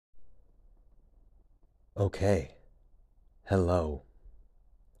Okay, hello.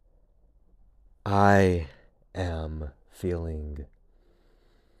 I am feeling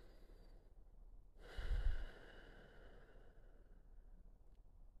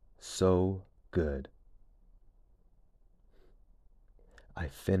so good. I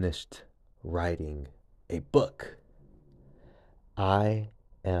finished writing a book. I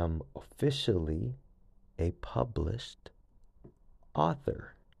am officially a published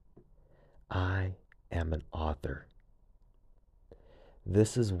author. I am an author.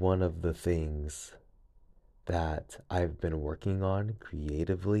 This is one of the things that I've been working on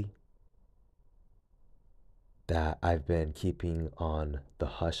creatively, that I've been keeping on the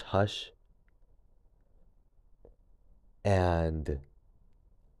hush hush. And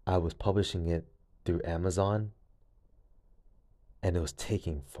I was publishing it through Amazon, and it was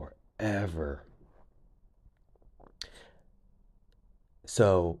taking forever.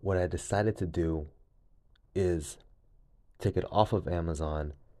 So, what I decided to do is take it off of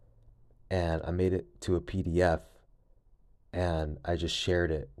Amazon, and I made it to a PDF, and I just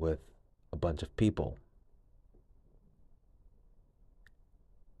shared it with a bunch of people.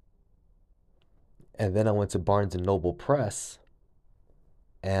 And then I went to Barnes and Noble Press,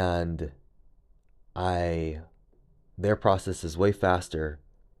 and I their process is way faster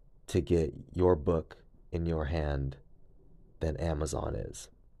to get your book in your hand than Amazon is.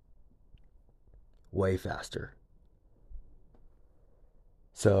 Way faster.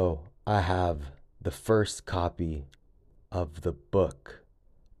 So I have the first copy of the book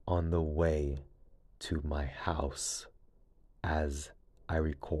on the way to my house as I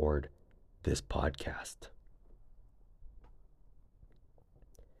record this podcast.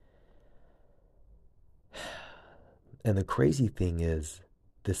 And the crazy thing is,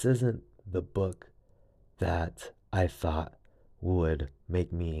 this isn't the book that I thought would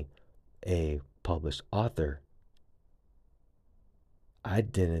make me a published author. I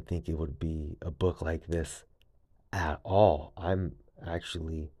didn't think it would be a book like this at all. I'm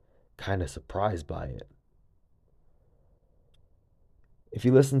actually kind of surprised by it. If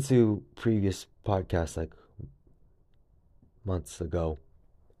you listen to previous podcasts like months ago,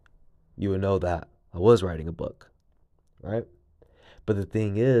 you would know that I was writing a book, right? But the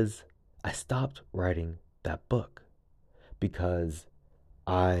thing is, I stopped writing that book because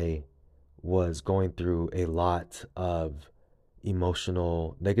I was going through a lot of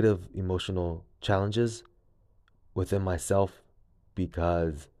negative emotional challenges within myself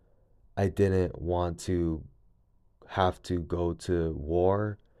because I didn't want to have to go to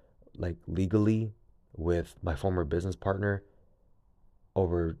war, like legally, with my former business partner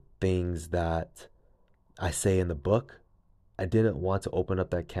over things that I say in the book. I didn't want to open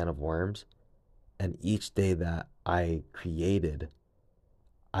up that can of worms. And each day that I created,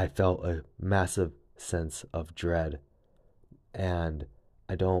 I felt a massive sense of dread. And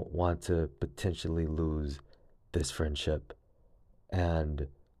I don't want to potentially lose this friendship. And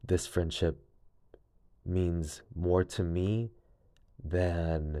this friendship means more to me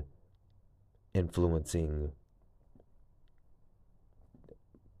than influencing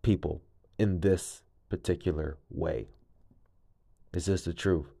people in this particular way. It's just the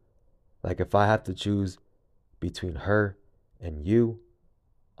truth. Like, if I have to choose between her and you,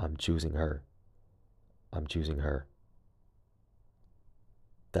 I'm choosing her. I'm choosing her.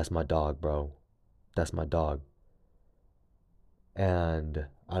 That's my dog, bro. That's my dog. And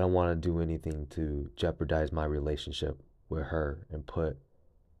I don't want to do anything to jeopardize my relationship with her and put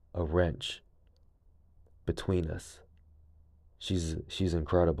a wrench between us. She's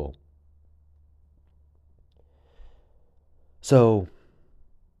incredible. So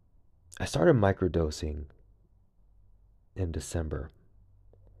I started microdosing in December.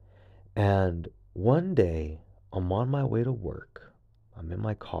 And one day I'm on my way to work. I'm in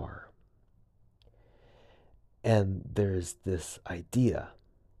my car. And there's this idea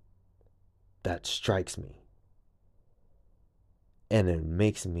that strikes me. And it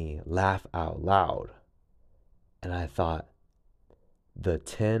makes me laugh out loud. And I thought, the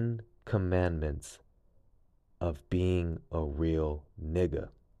 10 commandments of being a real nigga.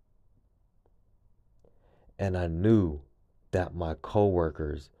 And I knew that my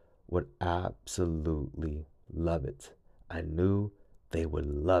coworkers would absolutely love it. I knew they would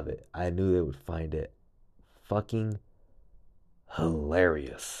love it. I knew they would find it fucking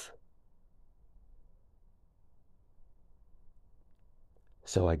hilarious.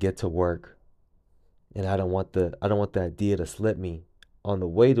 So I get to work, and I don't want the idea to slip me. On the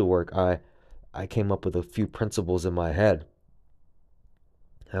way to work, I came up with a few principles in my head.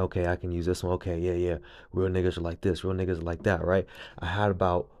 Okay, I can use this one. Okay, yeah. Real niggas are like this. Real niggas are like that, right? I had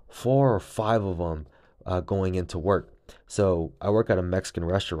about 4 or 5 of them going into work. So I work at a Mexican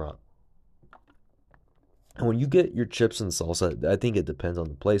restaurant. And when you get your chips and salsa, I think it depends on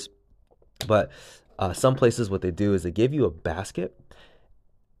the place. But some places, what they do is they give you a basket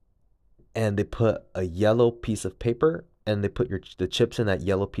and they put a yellow piece of paper and they put the chips in that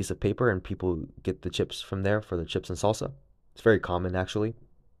yellow piece of paper and people get the chips from there for the chips and salsa. It's very common actually.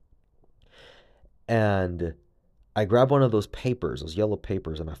 And I grab one of those papers, those yellow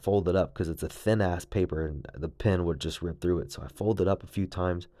papers, and I fold it up because it's a thin ass paper and the pen would just rip through it. So I fold it up a few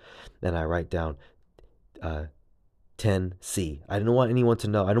times and I write down uh, 10C. I didn't want anyone to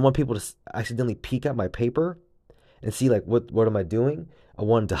know. I didn't want people to accidentally peek at my paper and see like what am I doing? I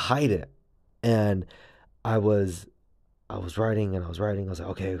wanted to hide it. And I was I was writing and I was writing. I was like,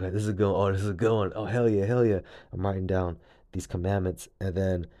 okay, this is going. Oh, this is going. Oh, hell yeah, hell yeah. I'm writing down these commandments, and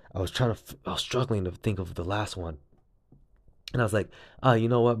then I was struggling to think of the last one, and I was like, you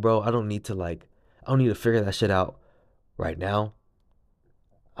know what, bro? I don't need to figure that shit out right now.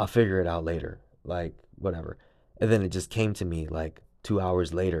 I'll figure it out later, like whatever. And then it just came to me like 2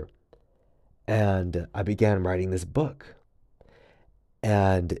 hours later, and I began writing this book,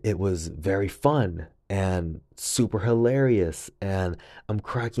 and it was very fun and super hilarious, and I'm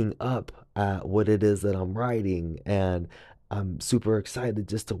cracking up at what it is that I'm writing, and I'm super excited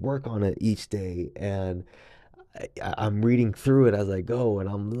just to work on it each day, and I'm reading through it as I go and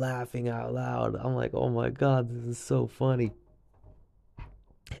I'm laughing out loud. I'm like, oh my god, this is so funny.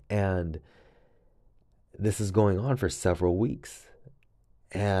 And this is going on for several weeks,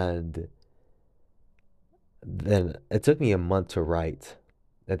 and then it took me a month to write,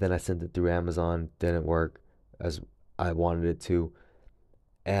 and then I sent it through Amazon. Didn't work as I wanted it to,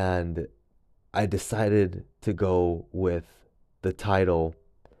 and I decided to go with the title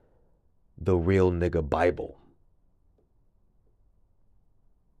The Real Nigga Bible.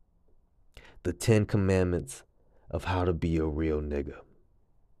 The 10 Commandments of How to Be a Real Nigga.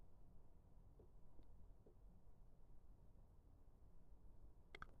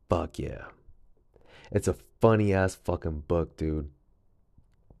 Fuck yeah. It's a funny ass fucking book, dude.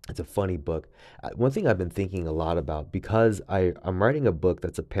 It's a funny book. One thing I've been thinking a lot about, because I'm writing a book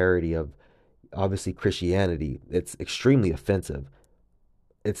that's a parody of obviously Christianity. It's extremely offensive.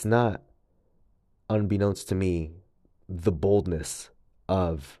 It's not, unbeknownst to me, the boldness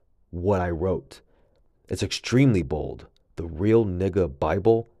of what I wrote. It's extremely bold. The Real Nigga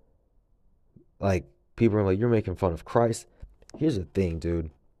Bible. Like, people are like, you're making fun of Christ. Here's the thing, dude.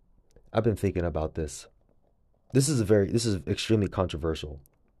 I've been thinking about this. This is extremely controversial.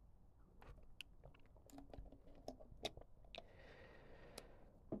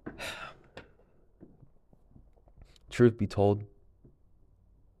 Truth be told,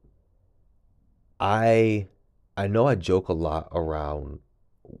 I I know I joke a lot around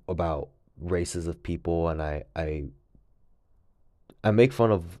about races of people, and I make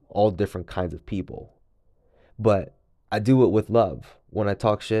fun of all different kinds of people. But I do it with love. When I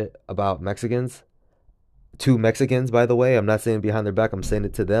talk shit about Mexicans, to Mexicans, by the way, I'm not saying it behind their back, I'm saying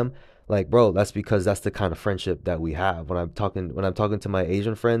it to them. Like, bro, that's because that's the kind of friendship that we have. When I'm talking to my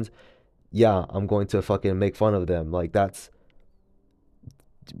Asian friends, yeah, I'm going to fucking make fun of them. Like that's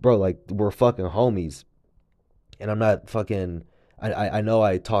bro, like we're fucking homies. And I'm not fucking I know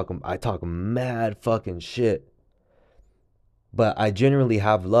I talk mad fucking shit, but I genuinely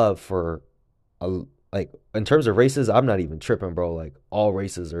have love for a like in terms of races, I'm not even tripping, bro. Like all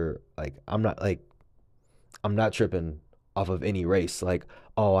races are like I'm not tripping off of any race. Like,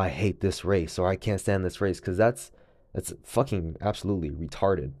 oh, I hate this race or I can't stand this race because that's fucking absolutely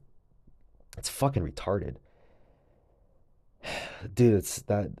retarded. It's fucking retarded. Dude,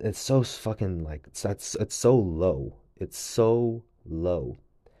 it's so fucking like it's so low. It's so low.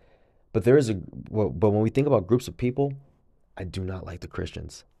 But there is a but when we think about groups of people, I do not like the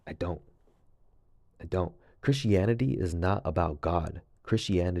Christians. I don't. I don't. Christianity is not about God.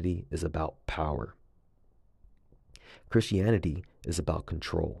 Christianity is about power. Christianity is about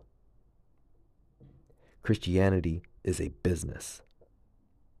control. Christianity is a business.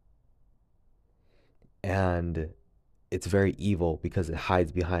 And it's very evil because it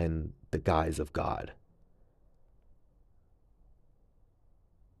hides behind the guise of God.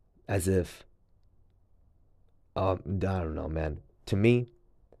 As if, I don't know, man. To me,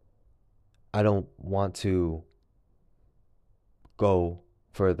 I don't want to go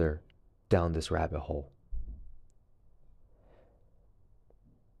further down this rabbit hole.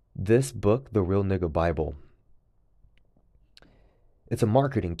 This book, The Real Nigga Bible, it's a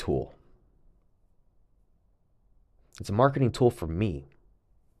marketing tool. It's a marketing tool for me.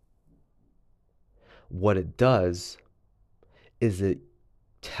 What it does is it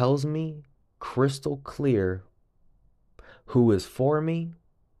tells me crystal clear who is for me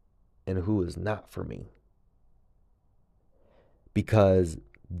and who is not for me. Because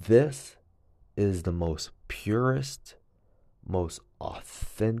this is the most purest, most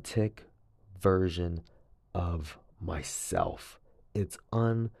authentic version of myself. It's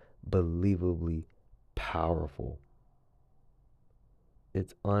unbelievably powerful.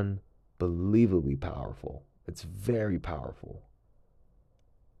 It's unbelievably powerful. It's very powerful.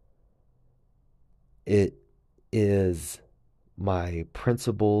 It is my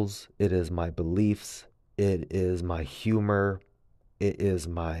principles, it is my beliefs, it is my humor, it is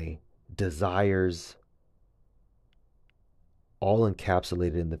my desires, all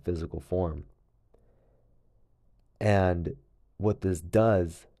encapsulated in the physical form. And what this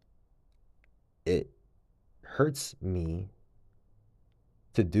does, it hurts me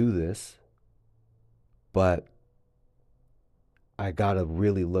to do this, but I gotta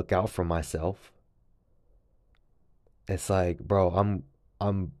really look out for myself. It's like, bro,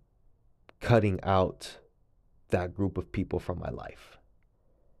 I'm cutting out that group of people from my life.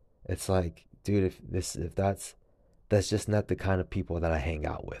 It's like, dude, if that's just not the kind of people that I hang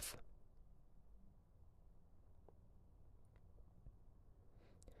out with.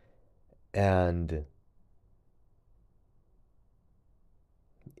 And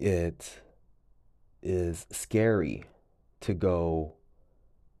it is scary to go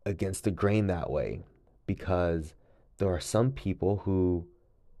against the grain that way, because there are some people who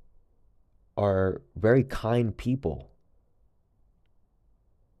are very kind people.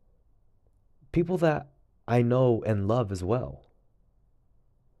 People that I know and love as well,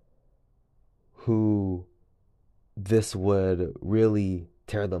 who this would really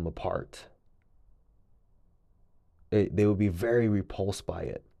tear them apart. They would be very repulsed by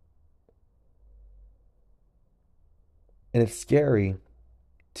it. And it's scary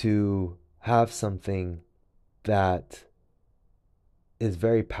to have something that is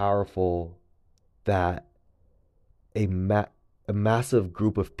very powerful, that a massive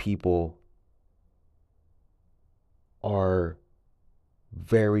group of people are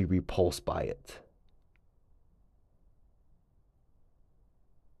very repulsed by it.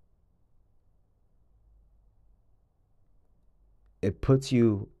 It puts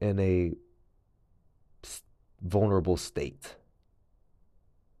you in a vulnerable state.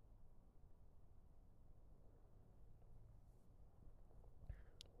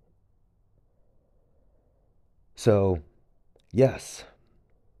 So, yes,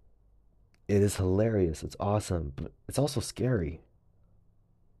 it is hilarious. It's awesome, but it's also scary.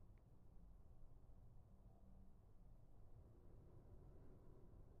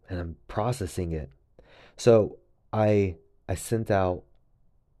 And I'm processing it. So, I I sent out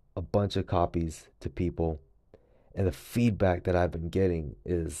a bunch of copies to people, and the feedback that I've been getting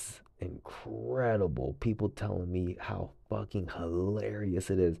is incredible. People telling me how fucking hilarious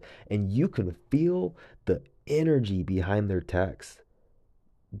it is. And you can feel the energy behind their text.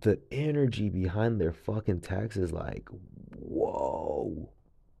 The energy behind their fucking text is like, whoa,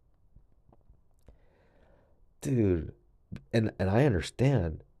 dude. And I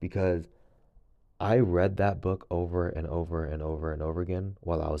understand, because I read that book over and over and over and over again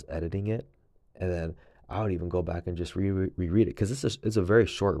while I was editing it. And then I would even go back and just reread it, because it's a very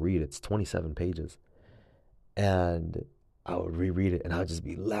short read. It's 27 pages. And I would reread it and I would just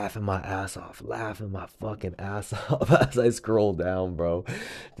be laughing my ass off, laughing my fucking ass off as I scroll down, bro.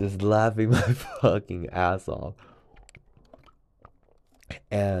 Just laughing my fucking ass off.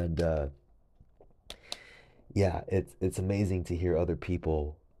 And yeah, it's amazing to hear other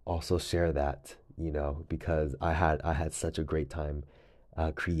people also share that, because I had such a great time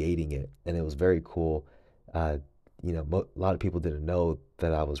creating it, and it was very cool. Uh, a lot of people didn't know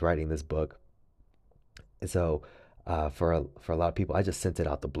that I was writing this book, and so for a lot of people, I just sent it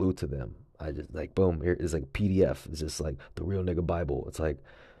out the blue to them. I just like, boom, here is like PDF. It's just like the Real Nigga Bible. It's like,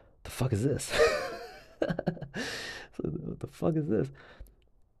 the fuck is this? So, what the fuck is this?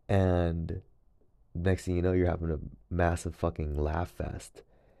 And next thing you know, you're having a massive fucking laugh fest.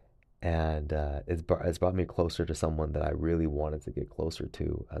 And it's brought me closer to someone that I really wanted to get closer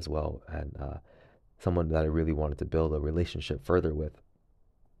to as well, and someone that I really wanted to build a relationship further with.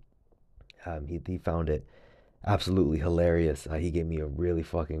 He found it absolutely hilarious. He gave me a really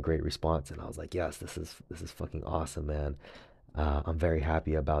fucking great response, and I was like, yes, this is fucking awesome, man. I'm very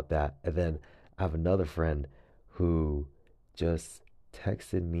happy about that. And then I have another friend who just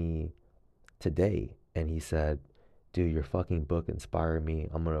texted me today, and he said, dude, your fucking book inspired me.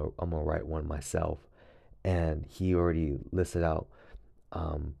 I'm gonna write one myself. And he already listed out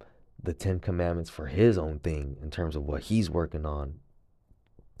um the 10 commandments for his own thing in terms of what he's working on.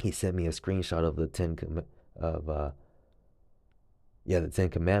 he sent me a screenshot of of the 10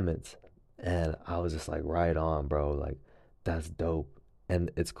 Commandments, and I was just like, right on, bro. Like, that's dope.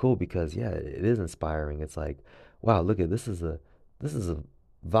 And it's cool because yeah, it is inspiring. It's like, wow, look at this is a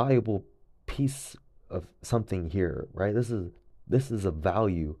valuable piece of something here, right? This is a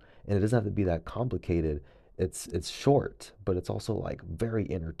value, and it doesn't have to be that complicated. It's short, but it's also like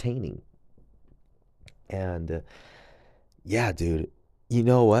very entertaining. And yeah, dude, you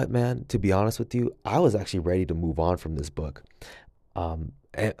know what, man? To be honest with you, I was actually ready to move on from this book. And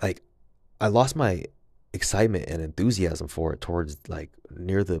like I lost my excitement and enthusiasm for it towards like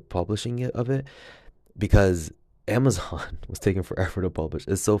near the publishing of it because Amazon was taking forever to publish.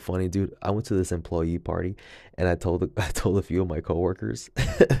 It's so funny, dude. I went to this employee party and I told a few of my coworkers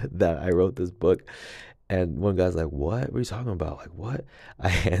that I wrote this book, and one guy's like, "What? What are you talking about? Like what?" I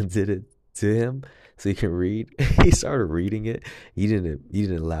handed it to him so he can read. He started reading it. He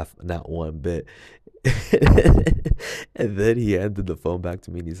didn't laugh not one bit. And then he handed the phone back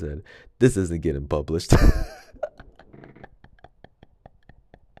to me and he said, "This isn't getting published."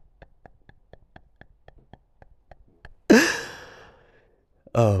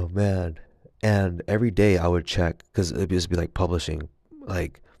 Oh man. And every day I would check because it'd just be like publishing,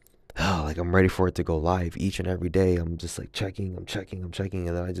 like, oh, like I'm ready for it to go live each and every day. I'm just like checking, I'm checking,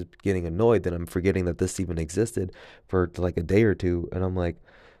 and then I just getting annoyed that I'm forgetting that this even existed for like a day or two, and I'm like,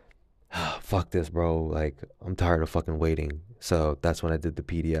 oh, fuck this, bro. Like I'm tired of fucking waiting. So that's when I did the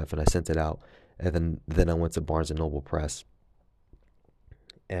PDF and I sent it out, and then I went to Barnes and Noble Press,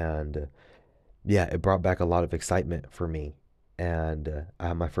 and yeah, it brought back a lot of excitement for me. And I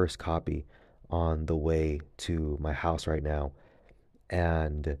have my first copy on the way to my house right now,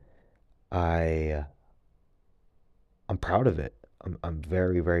 and I I'm proud of it. I'm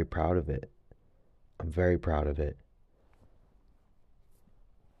very very proud of it. I'm very proud of it.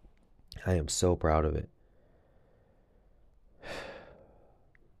 I am so proud of it.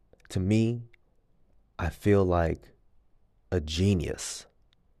 To me, I feel like a genius.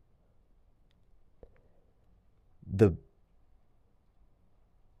 The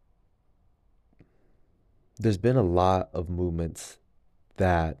There's been a lot of movements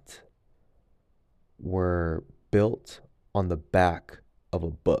that were built on the back of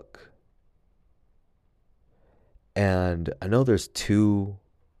a book. And I know there's two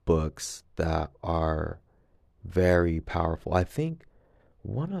books that are very powerful. I think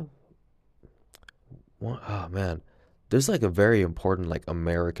one of one oh man, there's like a very important like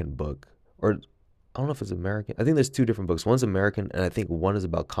American book, or I don't know if it's American. I think there's two different books. One's American and I think one is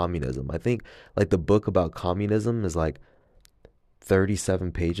about communism. I think like the book about communism is like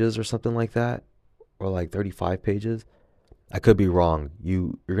 37 pages or something like that, or like 35 pages. I could be wrong.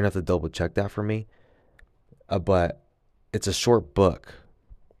 You're going to have to double check that for me. But it's a short book,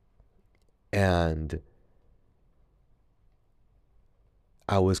 and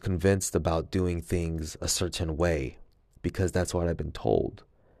I was convinced about doing things a certain way because that's what I've been told.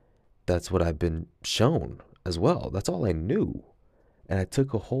 That's what I've been shown as well. That's all I knew. And I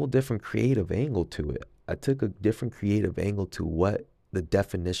took a whole different creative angle to it. I took a different creative angle to what the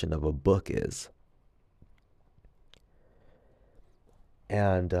definition of a book is.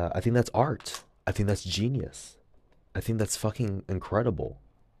 And I think that's art. I think that's genius. I think that's fucking incredible.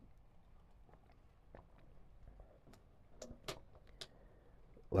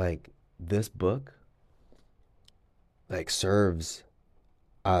 Like this book like serves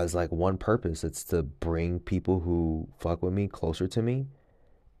as like one purpose. It's to bring people who fuck with me closer to me,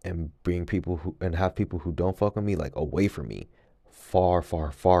 and bring people who and have people who don't fuck with me like away from me, far,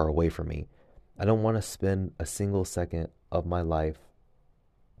 far, far away from me. I don't want to spend a single second of my life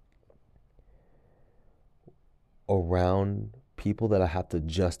around people that I have to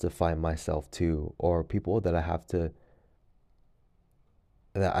justify myself to, or people that I feel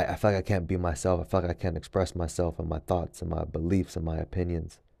like I can't be myself. I feel like I can't express myself and my thoughts and my beliefs and my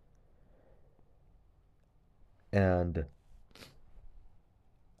opinions. And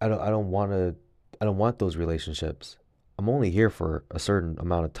I don't want those relationships. I'm only here for a certain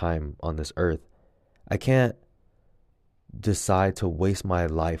amount of time on this earth. I can't decide to waste my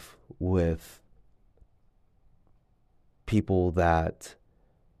life with people that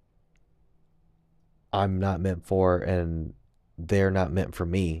I'm not meant for and they're not meant for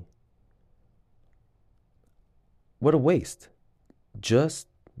me. What a waste. Just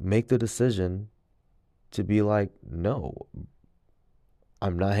make the decision to be like, no,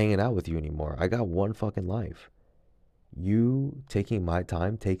 I'm not hanging out with you anymore. I got one fucking life. You taking my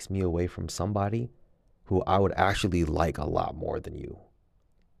time takes me away from somebody who I would actually like a lot more than you,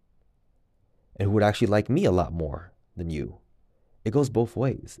 and who would actually like me a lot more than you. it goes both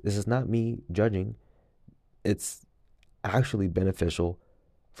ways. This is not me judging. It's actually beneficial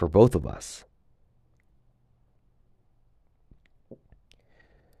for both of us.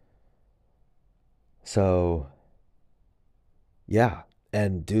 So, yeah.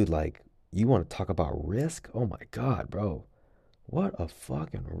 And dude, like, you want to talk about risk? Oh my God, bro. What a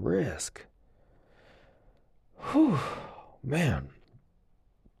fucking risk. Whew, man.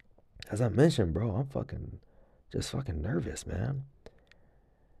 As I mentioned, bro, I'm just fucking nervous, man.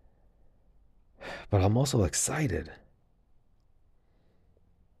 But I'm also excited.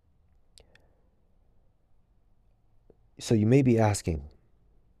 So you may be asking,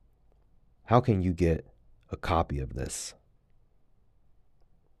 how can you get a copy of this?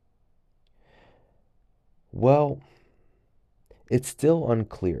 Well, it's still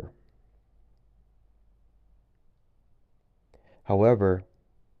unclear. However,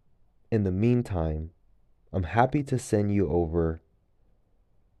 in the meantime, I'm happy to send you over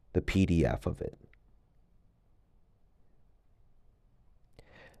the PDF of it.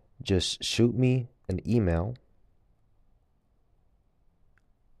 Just shoot me an email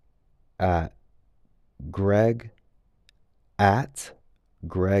at greg at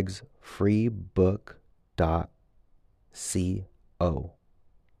gregsfreebook.co.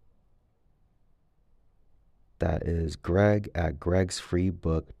 That is greg at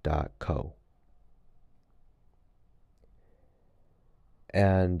gregsfreebook.co.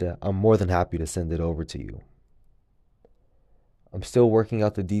 And I'm more than happy to send it over to you. I'm still working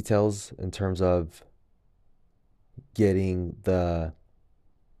out the details in terms of getting the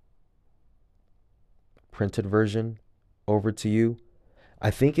printed version over to you.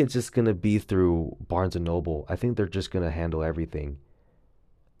 I think it's just going to be through Barnes and Noble. I think they're just going to handle everything.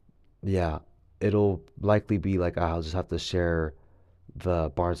 Yeah, it'll likely be like I'll just have to share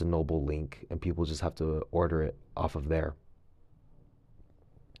the Barnes and Noble link and people just have to order it off of there,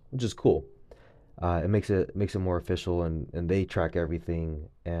 which is cool. It makes it more official and they track everything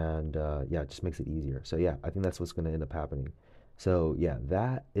and yeah, it just makes it easier. So yeah, I think that's what's going to end up happening. So yeah,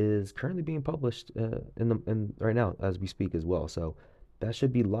 that is currently being published in right now as we speak as well. So that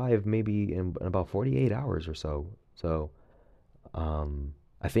should be live maybe in about 48 hours or so. So um,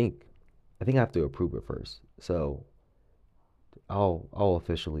 I think I think I have to approve it first. So I'll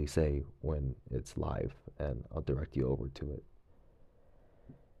officially say when it's live and I'll direct you over to it.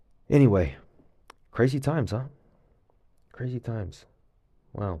 Anyway, crazy times, huh? Crazy times.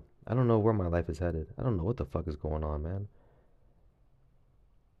 Wow. I don't know where my life is headed. I don't know what the fuck is going on, man.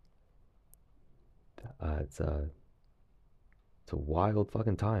 It's a wild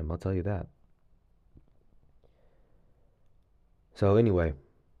fucking time, I'll tell you that. So anyway,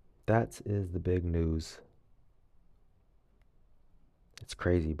 that is the big news. It's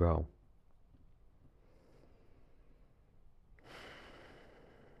crazy, bro.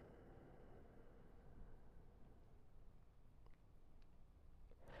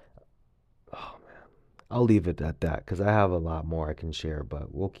 Oh man. I'll leave it at that because I have a lot more I can share,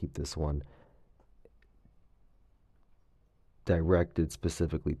 but we'll keep this one directed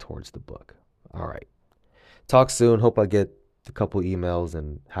specifically towards the book. All right. Talk soon. Hope I get a couple emails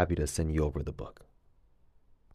and happy to send you over the book.